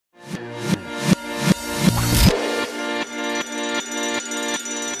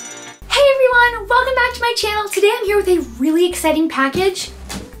my channel. Today I'm here with a really exciting package.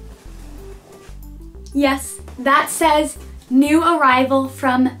 Yes, that says new arrival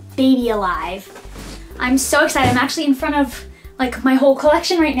from Baby Alive. I'm so excited. I'm actually in front of like my whole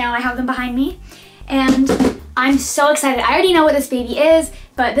collection right now. I have them behind me and I'm so excited. I already know what this baby is,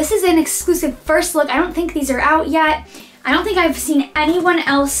 but this is an exclusive first look. I don't think these are out yet. I don't think I've seen anyone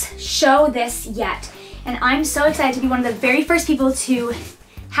else show this yet. And I'm so excited to be one of the very first people to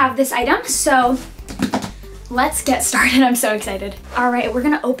have this item. So let's get started. I'm so excited. All right, we're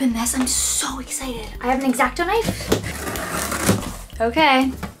gonna open this. I'm so excited. I have an X-Acto knife.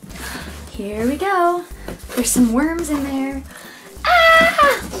 Okay, here we go. There's some worms in there.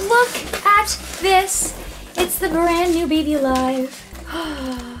 Ah, look at this. It's the brand new Baby Alive.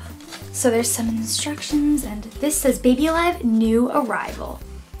 So there's some instructions and this says Baby Alive new arrival.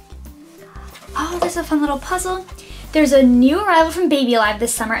 Oh, there's a fun little puzzle. There's a new arrival from Baby Alive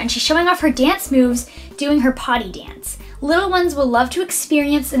this summer and she's showing off her dance moves doing her potty dance. Little ones will love to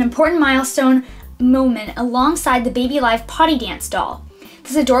experience an important milestone moment alongside the Baby Alive potty dance doll.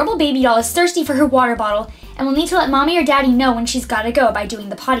 This adorable baby doll is thirsty for her water bottle and will need to let mommy or daddy know when she's gotta go by doing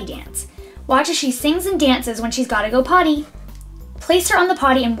the potty dance. Watch as she sings and dances when she's gotta go potty. Place her on the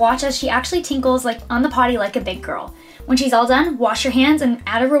potty and watch as she actually tinkles like on the potty like a big girl. When she's all done, wash your hands and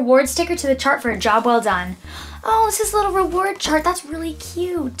add a reward sticker to the chart for a job well done. Oh, this is a little reward chart. That's really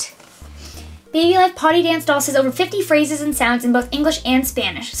cute. Baby Alive Potty Dance Doll says over 50 phrases and sounds in both English and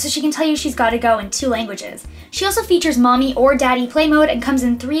Spanish, so she can tell you she's gotta go in 2 languages. She also features mommy or daddy play mode and comes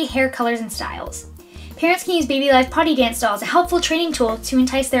in 3 hair colors and styles. Parents can use Baby Alive Potty Dance Doll as a helpful training tool to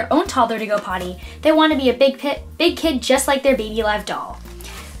entice their own toddler to go potty. They want to be a big kid just like their Baby Alive doll.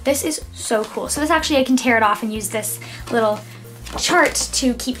 This is so cool. So this actually, I can tear it off and use this little chart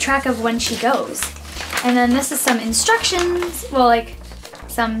to keep track of when she goes. And then this is some instructions, well, like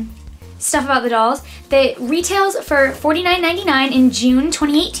some stuff about the dolls. They retails for $49.99 in June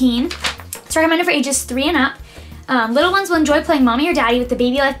 2018. It's recommended for ages 3 and up. Little ones will enjoy playing mommy or daddy with the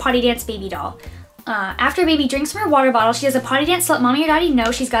Baby Alive Potty Dance baby doll. After baby drinks from her water bottle, she does a potty dance to let mommy or daddy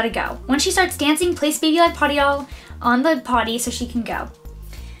know she's gotta go. Once she starts dancing, place Baby Alive Potty doll on the potty so she can go.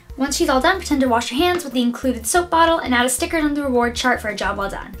 Once she's all done, pretend to wash your hands with the included soap bottle and add a sticker on the reward chart for a job well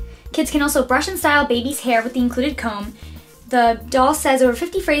done. Kids can also brush and style baby's hair with the included comb. The doll says over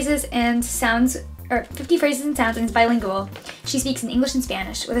 50 phrases and sounds, and is bilingual. She speaks in English and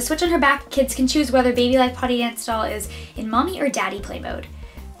Spanish. With a switch on her back, kids can choose whether Baby Alive Potty Dance Doll is in mommy or daddy play mode.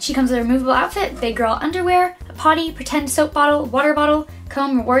 She comes with a removable outfit, big girl underwear, a potty, pretend soap bottle, water bottle,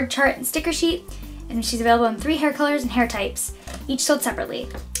 comb, reward chart, and sticker sheet. And she's available in 3 hair colors and hair types, each sold separately.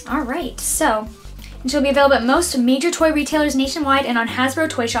 All right, so, and she'll be available at most major toy retailers nationwide and on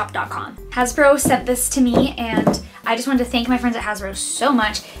HasbroToyShop.com. Hasbro sent this to me and I just wanted to thank my friends at Hasbro so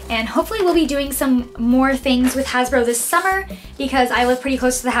much, and hopefully we'll be doing some more things with Hasbro this summer because I live pretty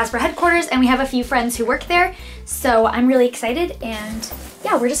close to the Hasbro headquarters and we have a few friends who work there, so I'm really excited. And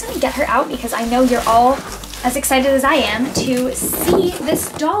yeah, we're just gonna get her out because I know you're all as excited as I am to see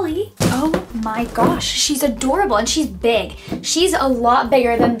this dolly. Oh my gosh, she's adorable and she's big. She's a lot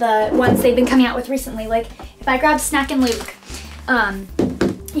bigger than the ones they've been coming out with recently. Like if I grab Snack and Luke,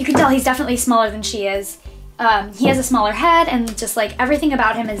 you can tell he's definitely smaller than she is. He has a smaller head and just like everything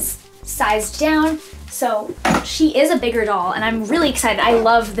about him is sized down. So she is a bigger doll and I'm really excited. I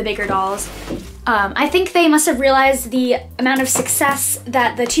love the bigger dolls. I think they must have realized the amount of success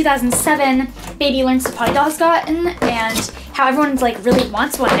that the 2007 Baby Learns to Potty doll has gotten and how everyone's like really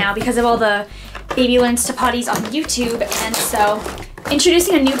wants one now because of all the Baby Learns to Potties on YouTube. And so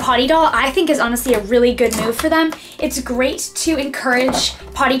introducing a new potty doll I think is honestly a really good move for them. It's great to encourage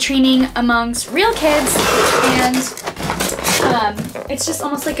potty training amongst real kids and it's just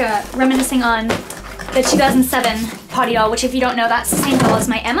almost like a reminiscing on the 2007 potty doll, which if you don't know, that's the same doll as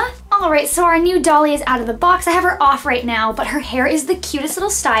my Emma. All right, so our new dolly is out of the box. I have her off right now, but her hair is the cutest little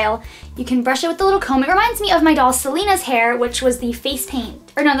style. You can brush it with the little comb. It reminds me of my doll Selena's hair, which was the face paint,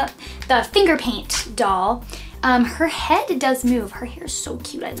 or no, the finger paint doll. Her head does move. Her hair is so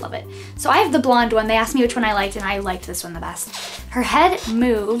cute, I love it. So I have the blonde one. They asked me which one I liked, and I liked this one the best. Her head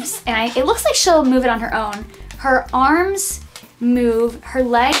moves, and it looks like she'll move it on her own. Her arms move, her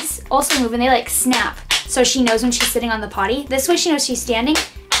legs also move, and they like snap. So she knows when she's sitting on the potty. This way she knows she's standing,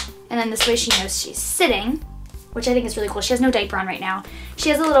 and then this way she knows she's sitting, which I think is really cool. She has no diaper on right now. She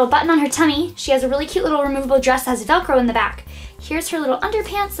has a little button on her tummy. She has a really cute little removable dress that has Velcro in the back. Here's her little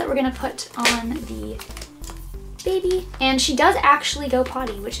underpants that we're gonna put on the baby. And she does actually go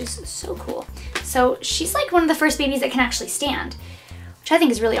potty, which is so cool. So she's like one of the first babies that can actually stand, which I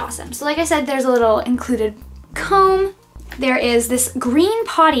think is really awesome. So like I said, there's a little included comb, there is this green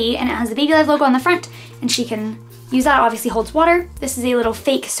potty and it has the Baby Alive logo on the front and she can use that. It obviously holds water. This is a little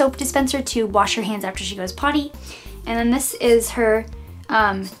fake soap dispenser to wash her hands after she goes potty. And then this is her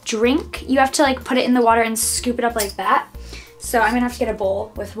drink. You have to like put it in the water and scoop it up like that. So I'm gonna have to get a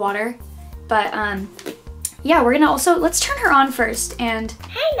bowl with water. But yeah, we're gonna also, let's turn her on first. And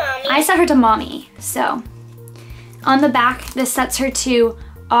hi, Mommy. I set her to Mommy. So on the back, this sets her to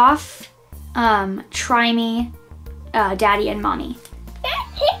off, try me, Daddy and Mommy. That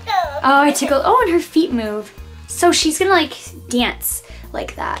tickled. Oh, I tickled. Oh, and her feet move. So she's gonna like dance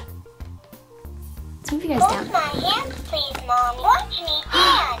like that. Let's move you guys down. Hold my hands, please, Mommy. Watch me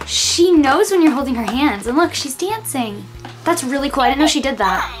dance. She knows when you're holding her hands. And look, she's dancing. That's really cool. I didn't know she did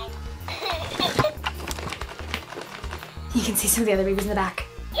that. You can see some of the other babies in the back.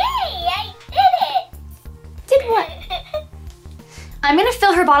 Yay, I did it. Did what? I'm gonna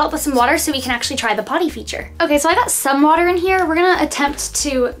fill her bottle up with some water so we can actually try the potty feature. Okay, so I got some water in here. We're gonna attempt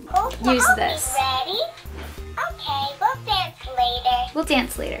to use this. Ready? Okay, we'll dance later. We'll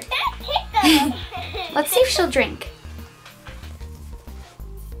dance later. That tickled. Let's see if she'll drink.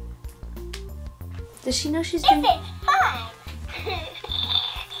 Does she know she's This drinking? is fun.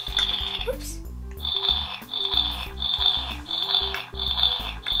 Oops.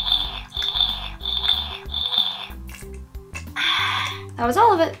 That was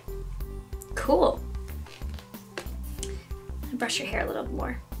all of it. Cool. Brush your hair a little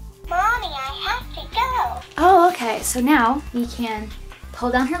more. Mommy, I have to go. Oh, okay. So now we can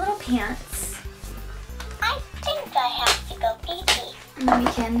pull down her little pants. I think I have to go pee-pee. And then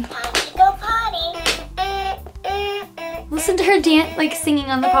we can Time to go potty. listen to her dance, like singing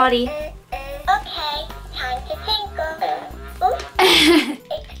on the potty. Okay, time to tinkle. Oops, excuse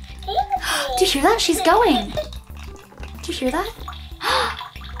me. Do you hear that? She's going. Do you hear that?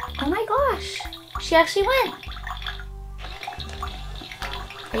 Oh my gosh. She actually went.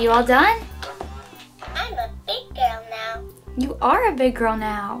 Are you all done? I'm a big girl now. You are a big girl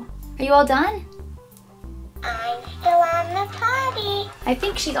now. Are you all done? I'm still on the potty. I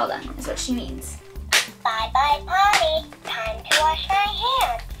think she's all done, is what she means. Bye-bye potty. Time to wash my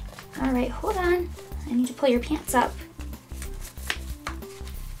hands. All right, hold on. I need to pull your pants up.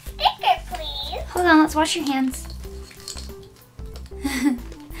 Sticker, please. Hold on, let's wash your hands.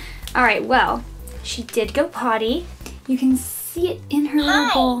 All right, well, she did go potty. You can see it in her little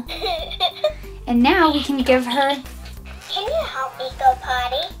bowl. And now we can give her, Can you help me go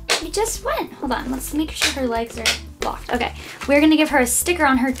potty? you just went. Hold on, let's make sure her legs are blocked. Okay, we're gonna give her a sticker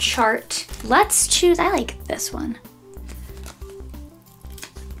on her chart. Let's choose, I like this one.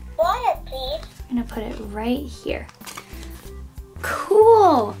 Water, please. I'm gonna put it right here.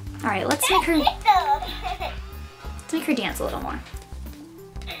 Cool. All right, let's make her dance a little more.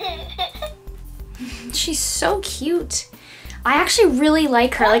 She's so cute. I actually really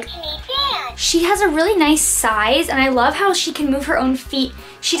like her. Like, Watch me dance. she has a really nice size, and I love how she can move her own feet.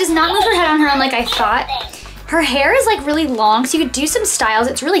 She does not move her head on her own like I thought. Her hair is like really long, so you could do some styles.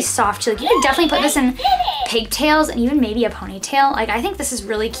 It's really soft too. Like, you could definitely put this in pigtails and even maybe a ponytail. Like, I think this is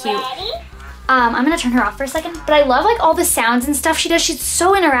really cute. Ready? I'm gonna turn her off for a second, but I love like all the sounds and stuff she does. She's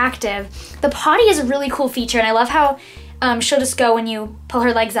so interactive. The potty is a really cool feature, and I love how she'll just go when you pull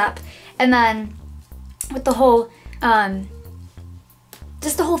her legs up. And then with the whole,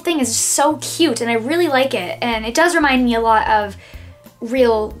 just the whole thing is just so cute, and I really like it. And it does remind me a lot of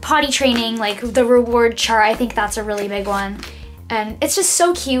real potty training, like the reward chart. I think that's a really big one. And it's just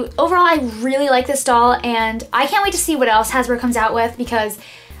so cute. Overall, I really like this doll, and I can't wait to see what else Hasbro comes out with, because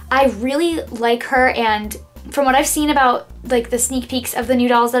I really like her, and from what I've seen about like the sneak peeks of the new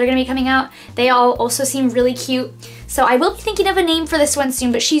dolls that are gonna be coming out, they all also seem really cute. So I will be thinking of a name for this one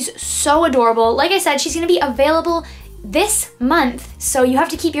soon, but she's so adorable. Like I said, she's gonna be available this month, so you have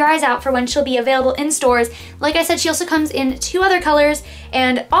to keep your eyes out for when she'll be available in stores. Like I said, she also comes in 2 other colors,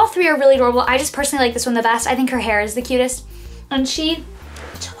 and all 3 are really adorable. I just personally like this one the best. I think her hair is the cutest, and she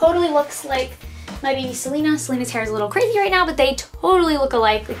totally looks like my baby Selena. Selena's hair is a little crazy right now, but they totally look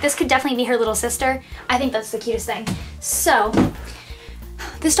alike. Like, this could definitely be her little sister. I think that's the cutest thing. So,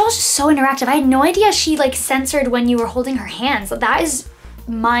 this doll's just so interactive. I had no idea she like censored when you were holding her hands. That is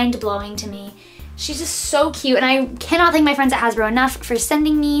mind-blowing to me. She's just so cute, and I cannot thank my friends at Hasbro enough for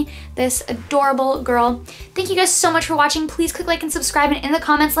sending me this adorable girl. Thank you guys so much for watching. Please click like and subscribe, and in the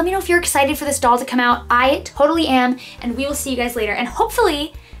comments, let me know if you're excited for this doll to come out. I totally am, and we will see you guys later. And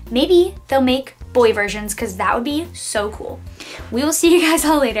hopefully, maybe they'll make boy versions, because that would be so cool. We will see you guys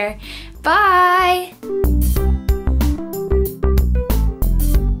all later. Bye!